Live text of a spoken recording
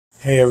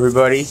Hey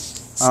everybody, it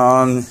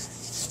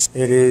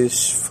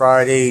is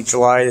Friday,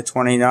 July the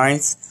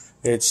 29th,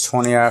 it's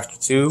 20 after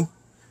 2,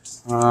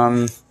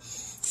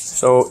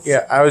 so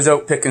yeah, I was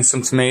out picking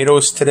some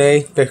tomatoes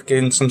today,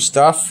 picking some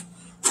stuff,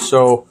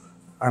 so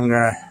I'm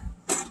gonna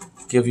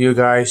give you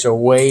guys a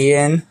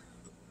weigh-in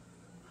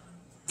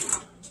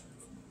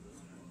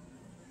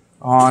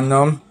on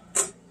them.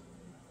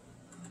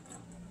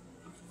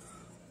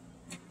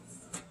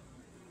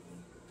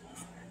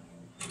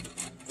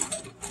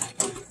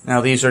 Now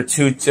these are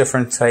two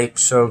different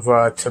types of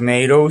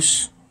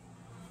tomatoes,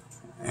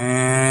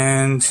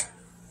 and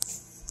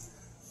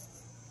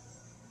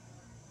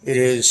it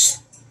is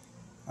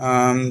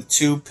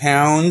 2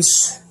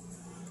 pounds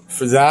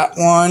for that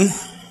one.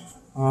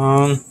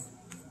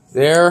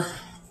 There,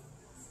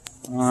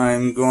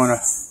 I'm going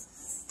to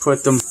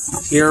put them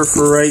here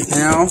for right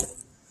now.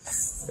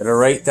 Gotta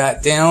write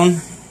that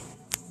down.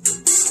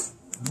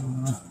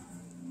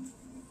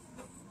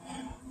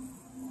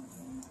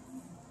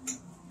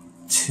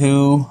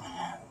 Two.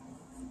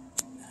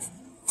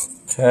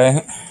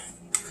 Okay.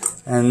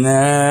 And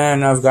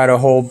then I've got a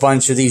whole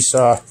bunch of these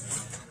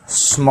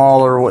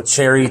smaller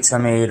cherry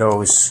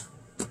tomatoes.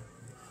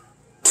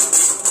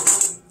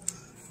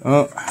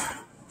 Oh.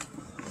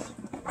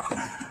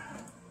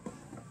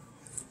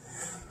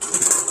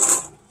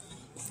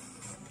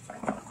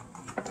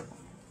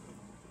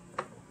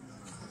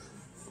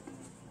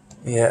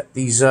 Yeah,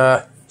 these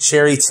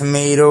cherry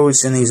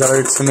tomatoes and these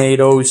other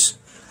tomatoes,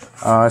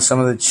 some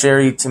of the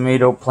cherry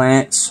tomato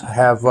plants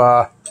have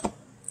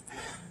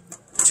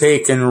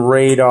taken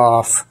right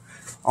off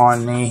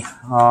on me.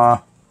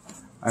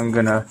 I'm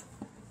gonna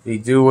be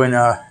doing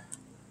a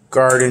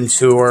garden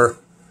tour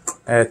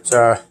at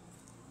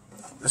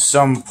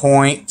some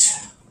point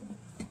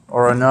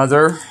or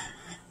another.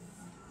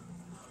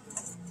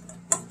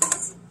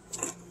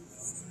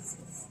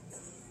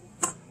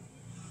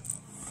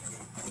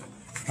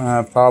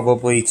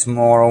 Probably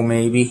tomorrow,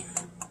 maybe.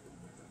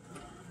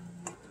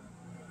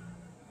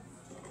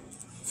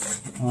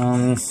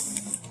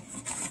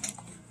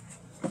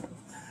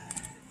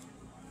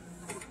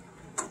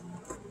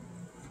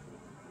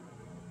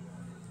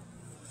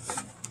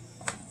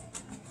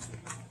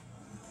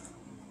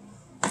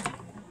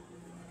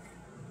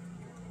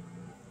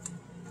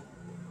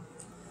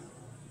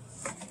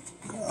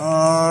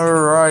 All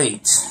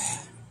right,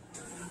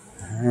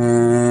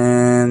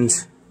 and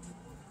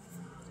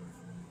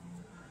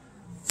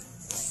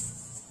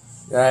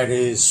that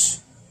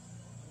is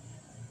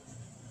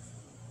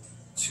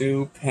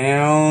 2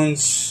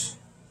 pounds,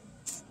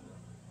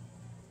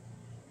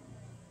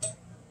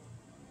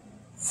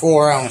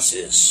 4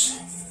 ounces.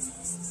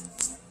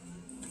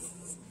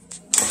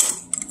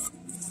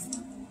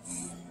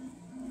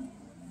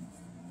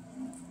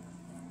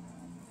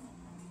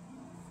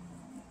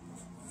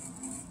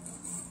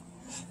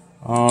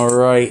 All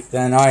right,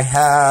 then I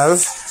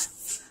have,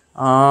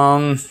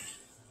 I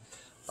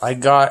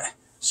got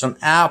some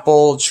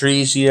apple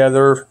trees the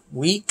other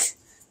week,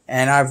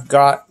 and I've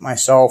got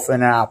myself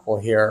an apple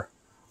here.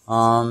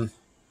 So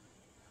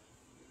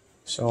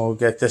we'll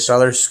get this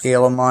other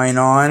scale of mine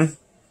on.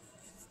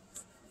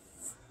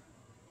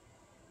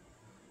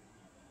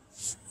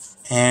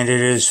 And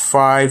it is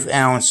 5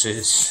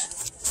 ounces.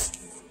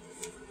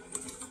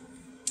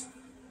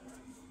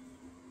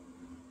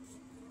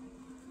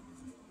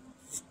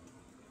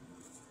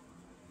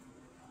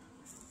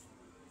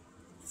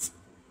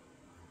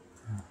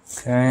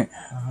 Okay.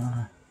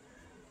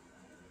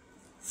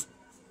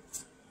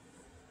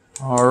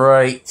 All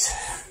right.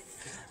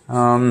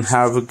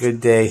 Have a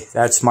good day.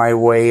 That's my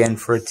weigh-in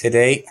for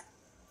today.